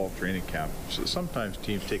talked all training camp. So sometimes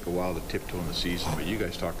teams take a while to tiptoe in the season, but you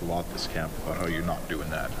guys talked a lot this camp about how you're not doing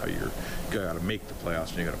that, how you got to make the playoffs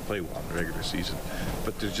and you got to play well in the regular season.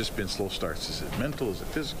 But there's just been slow starts. Is it mental? Is it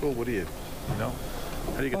physical? What do you know?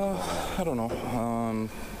 How do you get the ball back? I don't know.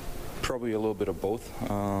 Probably a little bit of both.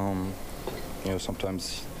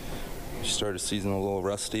 Sometimes you start a season a little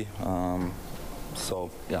rusty.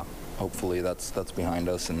 So yeah, hopefully that's behind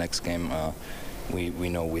us. And next game, we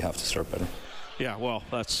know we have to start better. Yeah, well,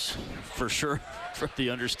 that's for sure the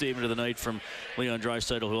understatement of the night from Leon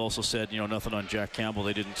Draisaitl, who also said, nothing on Jack Campbell.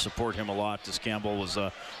 They didn't support him a lot as Campbell was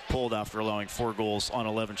pulled after allowing 4 goals on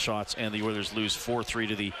 11 shots, and the Oilers lose 4-3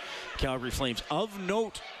 to the Calgary Flames. Of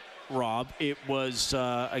note, Rob, it was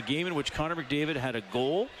a game in which Connor McDavid had a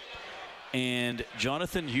goal, and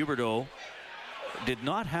Jonathan Huberdeau did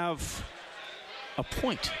not have a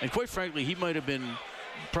point. And quite frankly, he might have been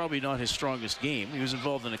probably not his strongest game. He was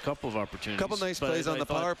involved in a couple of opportunities. A couple nice plays on the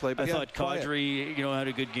power play. But I thought Kadri, had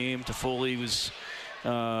a good game. Toffoli was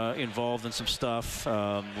involved in some stuff.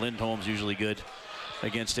 Lindholm's usually good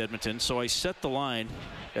against Edmonton. So I set the line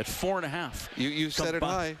at 4.5. You set it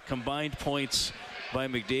high. Combined points by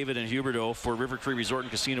McDavid and Huberdeau for River Cree Resort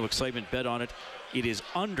and Casino Excitement. Bet on it. It is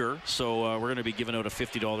under, so we're going to be giving out a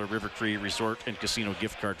 $50 River Cree Resort and Casino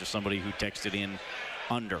gift card to somebody who texted in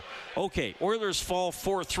under. Okay, Oilers fall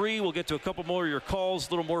 4-3. We'll get to a couple more of your calls,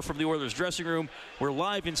 a little more from the Oilers dressing room. We're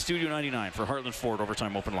live in Studio 99 for Heartland Ford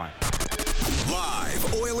Overtime Open Line.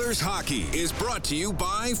 Live Oilers hockey is brought to you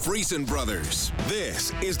by Friesen Brothers.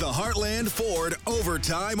 This is the Heartland Ford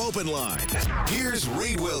Overtime Open Line. Here's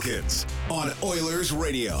Reed Wilkins on Oilers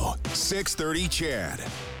Radio, 630 CHED.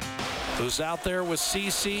 Who's out there with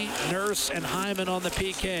Ceci, Nurse, and Hyman on the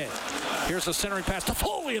PK. Here's the centering pass to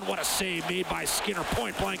Foley, and what a save made by Skinner,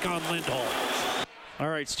 point blank on Lindholm. All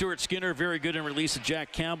right, Stuart Skinner, very good in release of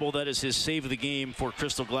Jack Campbell. That is his save of the game for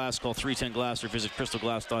Crystal Glass. Call 310-GLASS or visit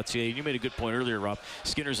crystalglass.ca. You made a good point earlier, Rob.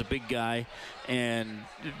 Skinner's a big guy, and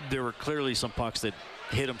there were clearly some pucks that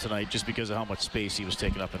hit him tonight just because of how much space he was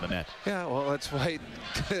taking up in the net. Yeah, well, that's why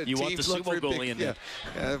you want the sumo goalie in there.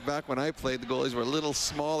 Back when I played, the goalies were a little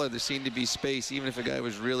smaller. There seemed to be space. Even if a guy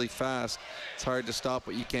was really fast, it's hard to stop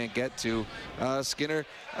what you can't get to. Skinner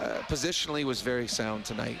positionally was very sound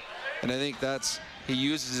tonight, and I think he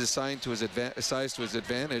uses his size to his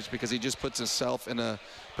advantage because he just puts himself in a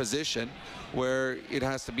position where it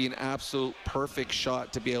has to be an absolute perfect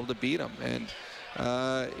shot to be able to beat him. And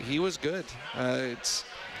he was good.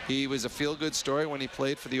 He was a feel-good story when he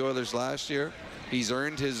played for the Oilers last year. He's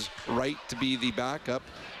earned his right to be the backup,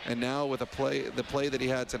 and now with the play that he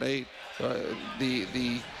had tonight,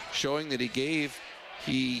 the showing that he gave,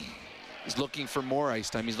 he is looking for more ice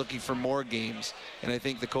time. He's looking for more games, and I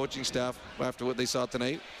think the coaching staff, after what they saw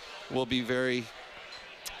tonight, will be very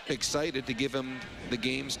excited to give him the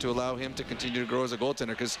games to allow him to continue to grow as a goaltender,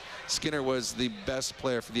 because Skinner was the best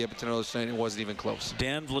player for the Edmonton Oilers tonight and it wasn't even close.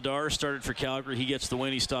 Dan Vladar started for Calgary. He gets the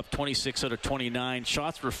win. He stopped 26 out of 29.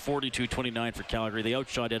 Shots were 42-29 for Calgary. They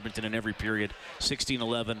outshot Edmonton in every period,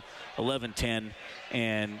 16-11, 11-10,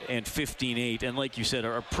 and 15-8. And like you said,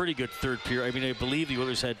 a pretty good third period. I mean, I believe the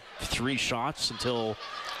Oilers had 3 shots until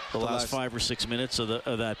the last 5 or 6 minutes of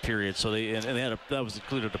that period. So they had that was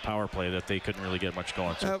included a power play that they couldn't really get much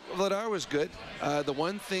going. So. Vladar was good. The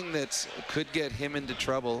one thing that could get him into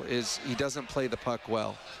trouble is he doesn't play the puck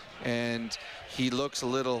well, and he looks a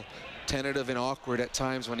little tentative and awkward at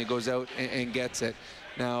times when he goes out and gets it.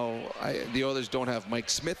 Now, the Oilers don't have Mike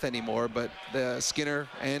Smith anymore, but Skinner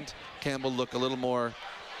and Campbell look a little more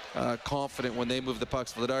confident when they move the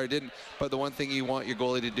pucks. Vladar didn't, but the one thing you want your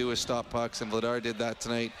goalie to do is stop pucks, and Vladar did that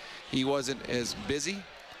tonight. He wasn't as busy,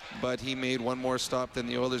 but he made one more stop than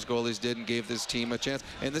the Oilers goalies did and gave this team a chance.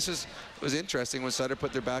 And this was interesting when Sutter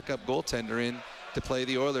put their backup goaltender in to play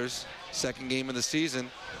the Oilers. Second game of the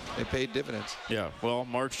season, it paid dividends. Yeah, well,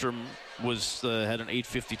 Markstrom had an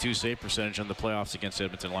 .852 save percentage in the playoffs against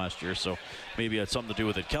Edmonton last year, so maybe it had something to do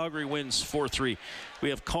with it. Calgary wins 4-3. We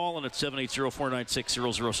have Colin at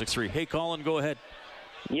 780-496-0063. Hey, Colin, go ahead.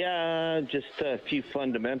 Yeah, just a few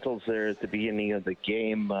fundamentals there at the beginning of the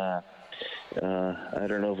game. I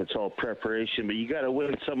don't know if it's all preparation, but you got to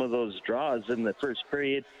win some of those draws in the first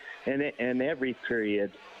period and every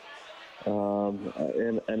period.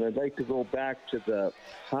 And I'd like to go back to the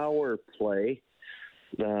power play.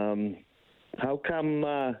 How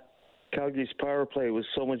come Calgary's power play was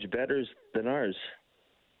so much better than ours?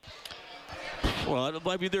 Well,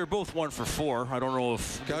 I mean, they're both 1 for 4. I don't know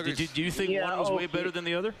if... Do you think one was way better than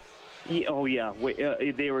the other? Yeah, oh, yeah.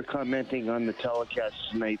 They were commenting on the telecast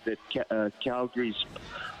tonight that Calgary's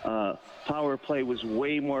power play was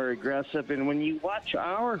way more aggressive. And when you watch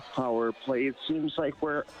our power play, it seems like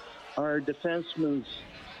our defensemen's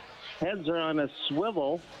heads are on a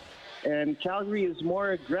swivel, and Calgary is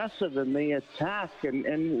more aggressive in the attack.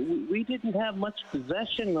 And we didn't have much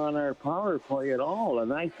possession on our power play at all.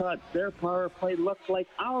 And I thought their power play looked like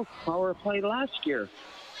our power play last year.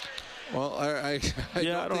 Well, I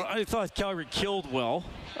thought Calgary killed well.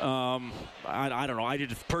 I don't know. I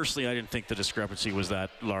didn't think the discrepancy was that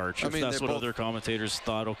large. If that's what other commentators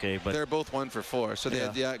thought, okay. But they're both 1 for 4, so they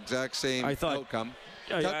had the exact same outcome.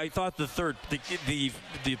 I thought the third, I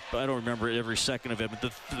don't remember every second of it, but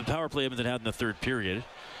the power play Edmonton had in the third period,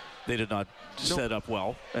 they did not set up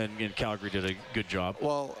well, and Calgary did a good job.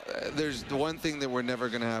 Well, there's the one thing that we're never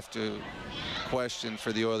going to have to question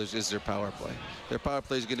for the Oilers is their power play. Their power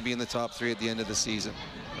play is going to be in the top 3 at the end of the season.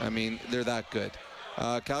 I mean, they're that good.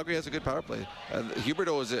 Calgary has a good power play.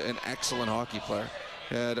 Huberdeau is an excellent hockey player.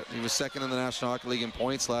 He was second in the National Hockey League in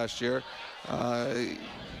points last year. I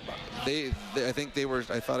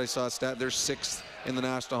thought I saw a stat. They're 6th in the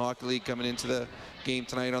National Hockey League coming into the game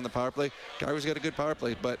tonight on the power play. Calgary's got a good power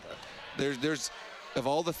play, but there's of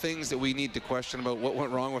all the things that we need to question about what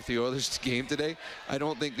went wrong with the Oilers game today, I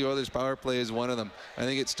don't think the Oilers power play is one of them. I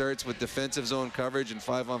think it starts with defensive zone coverage and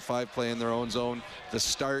 5-on-5 play in their own zone. The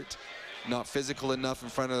start, not physical enough in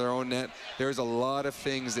front of their own net. There's a lot of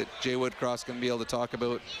things that Jay Woodcroft's going to be able to talk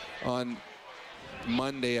about on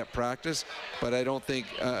Monday at practice, but I don't think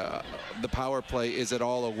the power play is at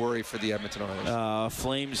all a worry for the Edmonton Oilers.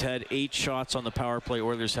 Flames had 8 shots on the power play.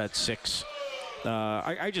 Oilers had 6.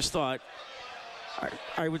 I just thought,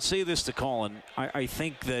 I would say this to Colin. I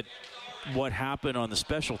think that what happened on the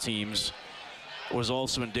special teams was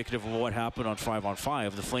also indicative of what happened on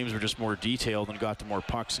 5-on-5. The Flames were just more detailed and got to more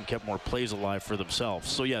pucks and kept more plays alive for themselves.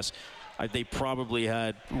 So, yes, they probably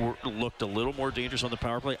looked a little more dangerous on the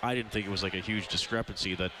power play. I didn't think it was like a huge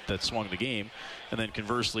discrepancy that swung the game. And then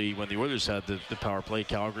conversely, when the Oilers had the power play,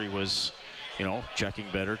 Calgary was, checking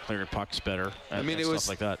better, clearing pucks better, and stuff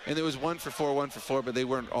like that. And it was 1 for 4, but they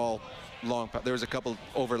weren't all long. There was a couple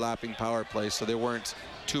overlapping power plays, so there weren't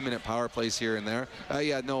 2-minute power plays here and there.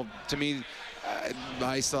 To me,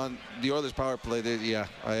 I saw the Oilers power play.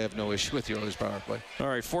 I have no issue with the Oilers power play. All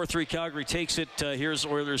right, 4-3 Calgary takes it. Here's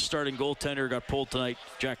Oilers starting goaltender, got pulled tonight,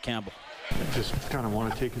 Jack Campbell. Just kind of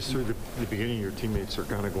want to take us through the beginning. Your teammates are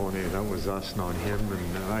kind of going, hey, that was us, not him.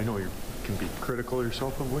 And I know you can be critical of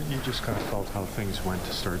yourself, but what you just kind of felt how things went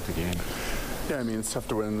to start the game. Yeah, I mean, it's tough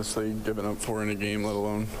to win this league, giving up 4 in a game, let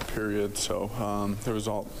alone period. So the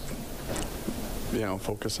result,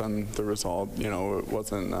 focus on the result. It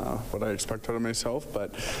wasn't what I expected of myself,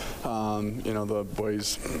 but, the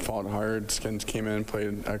boys fought hard. Skins came in,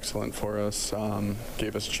 played excellent for us,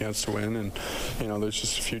 gave us a chance to win. And, there's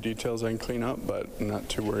just a few details I can clean up, but I'm not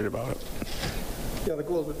too worried about it. Yeah, the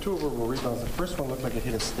goals, 2 of them were rebounds. The first one looked like it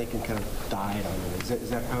hit a stick and kind of died on it.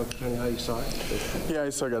 Is that how you saw it? Yeah,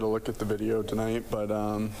 I still got to look at the video tonight, but,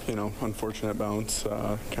 unfortunate bounce.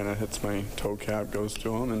 Kind of hits my toe cap, goes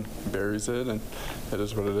to him, and buries it, and it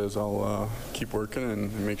is what it is. I'll keep working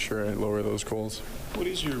and make sure I lower those goals. What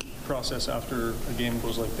is your process after a game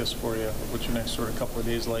goes like this for you? What's your next sort of couple of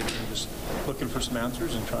days like? And just looking for some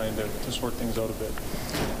answers and trying to sort things out a bit?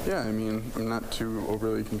 Yeah, I mean, I'm not too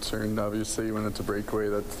overly concerned. Obviously, when it's a breakaway,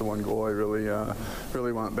 that's the one goal I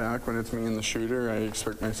really want back. When it's me and the shooter, I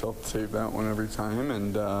expect myself to save that one every time.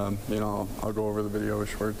 And, I'll go over the video with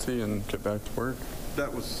Schwartzy and get back to work.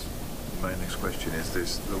 That was my next question. Is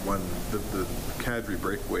this the Kadri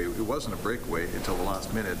breakaway? It wasn't a breakaway until the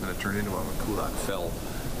last minute, and it turned into one when Kulak fell.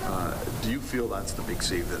 Do you feel that's the big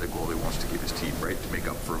save that a goalie wants to give his team, right, to make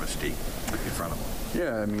up for a mistake in front of him?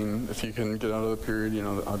 Yeah, I mean, if you can get out of the period,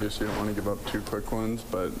 obviously you don't want to give up 2 quick ones,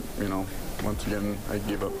 but, once again, I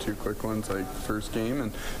gave up 2 quick ones like first game,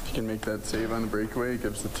 and if you can make that save on the breakaway, it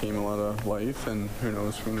gives the team a lot of life, and who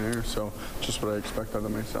knows from there. So just what I expect out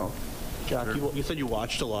of myself. Jack, you said you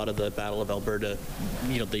watched a lot of the Battle of Alberta,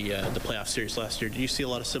 the playoff series last year. Do you see a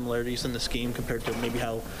lot of similarities in this game compared to maybe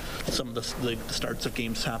how some of the starts of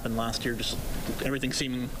games happened last year? Just everything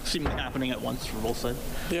seemingly happening at once for both sides.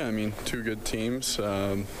 Yeah, I mean, 2 good teams.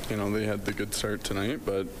 They had the good start tonight,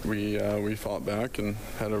 but we fought back and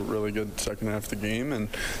had a really good second half of the game, and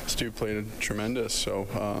Stu played tremendous. So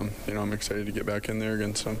I'm excited to get back in there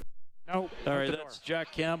against them. All right, that's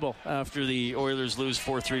Jack Campbell after the Oilers lose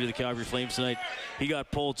 4-3 to the Calgary Flames tonight. He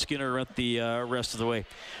got pulled. Skinner went the rest of the way.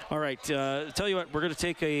 All right, tell you what, we're going to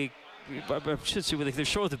take I should see what they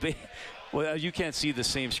show the Well, you can't see the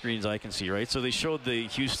same screens I can see, right? So they showed the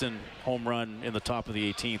Houston home run in the top of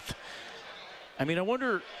the 18th. I mean, I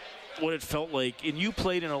wonder what it felt like. And you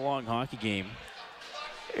played in a long hockey game.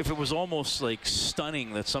 If it was almost like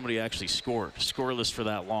stunning that somebody actually scored, scoreless for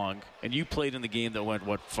that long, and you played in the game that went,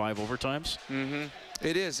 5 overtimes? Mm-hmm.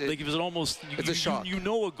 It is. Like, if it's almost, it's a shock. You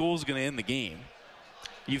know a goal's going to end the game.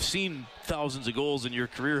 You've seen thousands of goals in your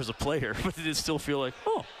career as a player, but did it still feel like,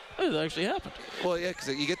 oh, it actually happened? Well, yeah, because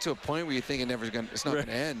you get to a point where you think it's not going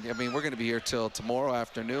to end. I mean, we're going to be here till tomorrow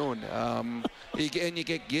afternoon, and you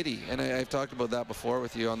get giddy. And I've talked about that before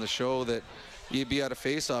with you on the show, that you'd be at a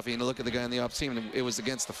face-off and you look at the guy on the opposite team, and it was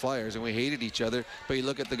against the Flyers, and we hated each other. But you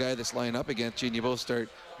look at the guy that's lying up against you, and you both start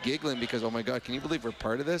giggling because, oh my God, can you believe we're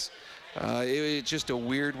part of this? It's just a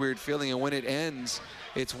weird feeling. And when it ends,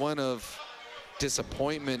 it's one of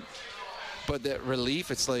disappointment, but that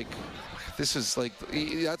relief. It's like, this is like,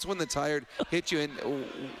 that's when the tired hit you.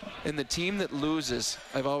 And the team that loses,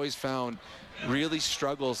 I've always found, really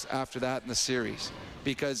struggles after that in the series,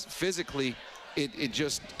 because physically it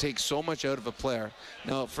just takes so much out of a player.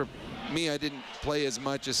 Now, for me, I didn't play as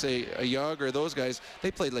much as, say, a Yager or those guys. They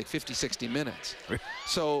played like 50-60 minutes.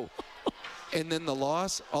 So, and then the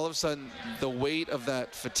loss, all of a sudden the weight of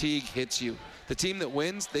that fatigue hits you. The team that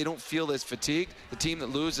wins, they don't feel as fatigued. The team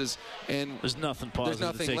that loses, and there's nothing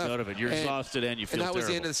positive to take left. out of it. You're exhausted and you feel terrible. And that was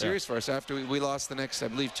the end of the series for us. After we lost the next, I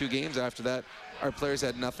believe, 2 games after that, our players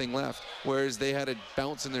had nothing left, whereas they had a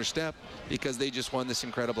bounce in their step because they just won this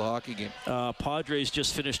incredible hockey game. Padres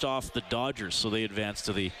just finished off the Dodgers, so they advanced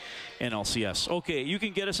to the NLCS. Okay, you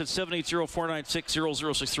can get us at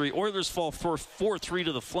 780-496-0063. Oilers fall 4-3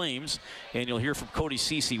 to the Flames, and you'll hear from Cody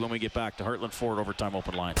Ceci when we get back to Heartland Ford Overtime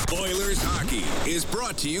Open Line. Oilers hockey is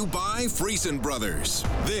brought to you by Friesen Brothers.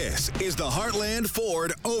 This is the Heartland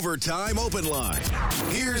Ford Overtime Open Line.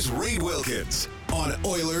 Here's Reed Wilkins on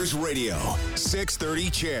Oilers Radio, 630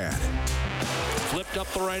 CHED. Flipped up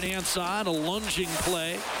the right-hand side, a lunging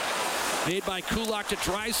play made by Kulak to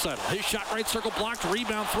Draisaitl. His shot, right circle blocked,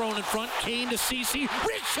 rebound thrown in front. Kane to Ceci.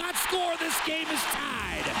 Rich shot, score. This game is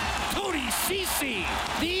tied. Cody Ceci,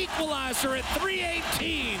 the equalizer at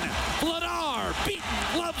 3:18. Vladar beaten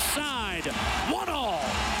glove side. 1-all.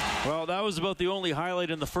 Well, that was about the only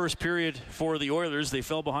highlight in the first period for the Oilers. They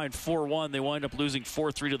fell behind 4-1. They wind up losing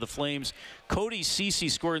 4-3 to the Flames. Cody Ceci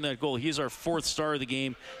scoring that goal. He's our 4th star of the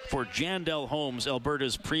game for Jandel Homes,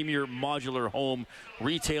 Alberta's premier modular home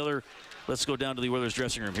retailer. Let's go down to the Oilers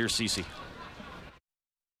dressing room. Here's Ceci.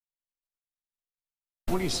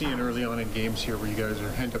 What are you seeing early on in games here where you guys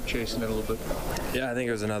end up chasing it a little bit? Yeah, I think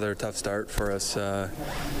it was another tough start for us.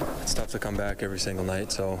 It's tough to come back every single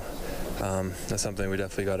night, so that's something we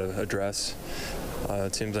definitely got to address.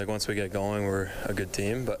 It seems like once we get going, we're a good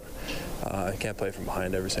team, but I can't play from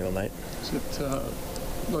behind every single night. Is it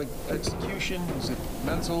like execution? Is it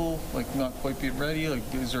mental, like not quite being ready? Like,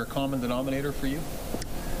 is there a common denominator for you?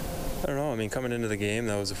 I don't know. I mean, coming into the game,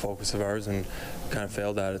 that was a focus of ours, and kind of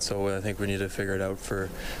failed at it. So I think we need to figure it out for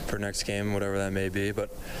next game, whatever that may be. But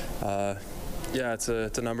yeah, it's a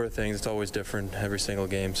number of things. It's always different every single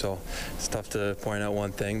game, so it's tough to point out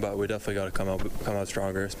one thing. But we definitely got to come out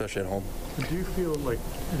stronger, especially at home. Do you feel like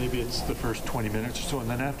maybe it's the first 20 minutes or so, and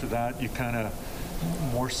then after that you kind of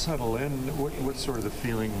more settle in? What's sort of the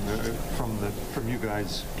feeling from you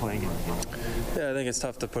guys playing it? Yeah, I think it's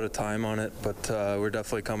tough to put a time on it, but we're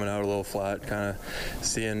definitely coming out a little flat, kind of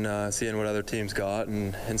seeing what other teams got,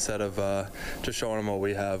 and instead of just showing them what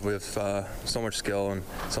we have. We have so much skill and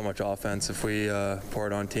so much offense. If we pour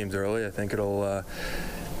it on teams early, I think it'll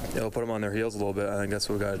put them on their heels a little bit. I think that's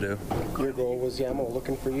what we got to do. Your goal, was Yamo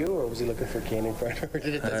looking for you, or was he looking for Kane in front? Or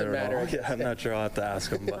it doesn't matter? Yeah, I'm not sure. I'll have to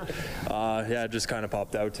ask him. But yeah, it just kind of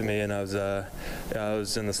popped out to me, and I was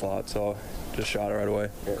in the slot, so just shot it right away.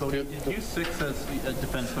 Cody, did you 6 as a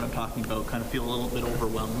defenseman I'm talking about kind of feel a little bit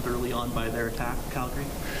overwhelmed early on by their attack, Calgary?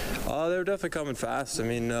 They were definitely coming fast. I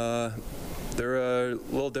mean, they're a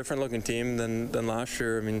little different looking team than last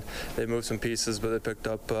year. I mean, they moved some pieces, but they picked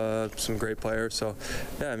up some great players. So,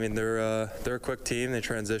 yeah, I mean, they're a quick team. They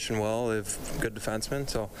transition well. They have good defensemen.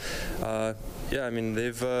 So, yeah, I mean,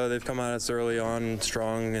 they've come at us early on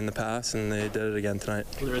strong in the past, and they did it again tonight.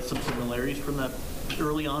 Were there some similarities from that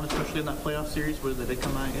early on, especially in that playoff series, where they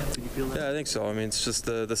come at you? Did you feel that? Yeah, I think so. I mean, it's just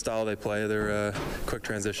the style they play. They're a quick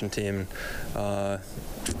transition team.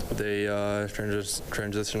 They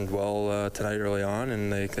transitioned well tonight early on,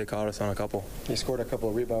 and they caught us on a couple. He scored a couple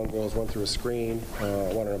of rebound goals, one through a screen,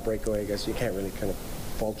 one on a breakaway. I guess you can't really kind of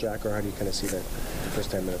fault, Jack, or how do you kind of see that the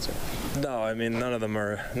first 10 minutes? No, I mean none of them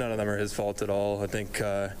are his fault at all. I think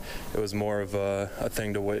it was more of a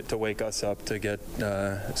thing to wake us up to get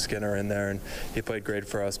Skinner in there, and he played great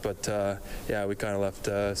for us. But yeah, we kind of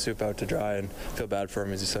left Soup out to dry, and feel bad for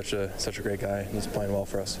him. He's such a great guy, and he's playing well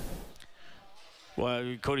for us.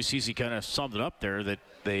 Well, Cody Ceci kind of summed it up there that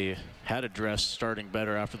they had addressed starting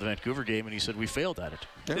better after the Vancouver game, and he said we failed at it.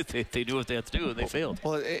 Yeah. They knew what they had to do, and they failed.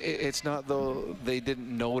 Well, it's not though they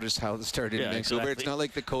didn't notice how it started in Vancouver. Exactly. It's not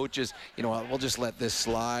like the coaches, we'll just let this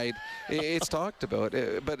slide. It's talked about.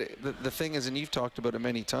 But the thing is, and you've talked about it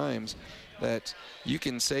many times, that you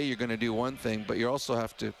can say you're going to do one thing, but you also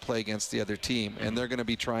have to play against the other team, and they're going to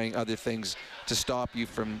be trying other things to stop you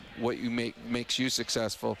from what you makes you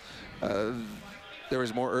successful. There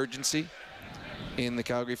was more urgency in the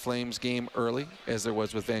Calgary Flames game early, as there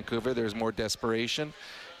was with Vancouver. There's more desperation,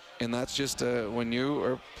 and that's just when you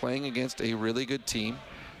are playing against a really good team,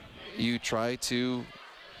 you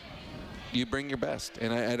bring your best.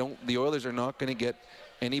 And the Oilers are not going to get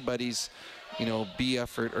anybody's B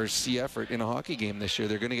effort or C effort in a hockey game this year.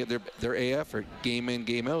 They're going to get their A effort game in,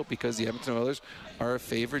 game out, because the Edmonton Oilers are a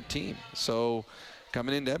favored team. So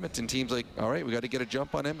coming into Edmonton, teams like, all right, we got to get a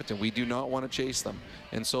jump on Edmonton. We do not want to chase them.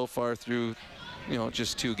 And so far through,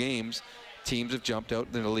 just 2 games, teams have jumped out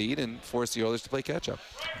in the lead and forced the Oilers to play catch-up.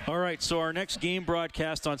 All right, so our next game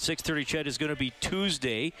broadcast on 6:30, Ched, is going to be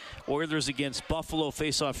Tuesday. Oilers against Buffalo.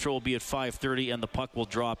 Face-off show will be at 5:30, and the puck will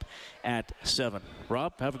drop at 7.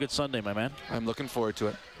 Rob, have a good Sunday, my man. I'm looking forward to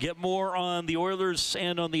it. Get more on the Oilers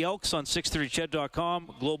and on the Elks on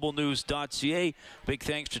 630ched.com, globalnews.ca. Big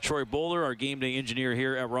thanks to Troy Bowler, our game day engineer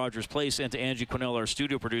here at Rogers Place, and to Angie Quinnell, our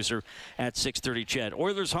studio producer at 630 Ched.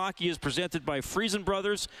 Oilers hockey is presented by Friesen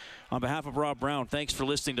Brothers. On behalf of Rob Brown, thanks for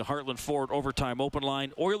listening to Heartland Ford Overtime Open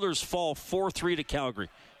Line. Oilers fall 4-3 to Calgary.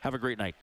 Have a great night.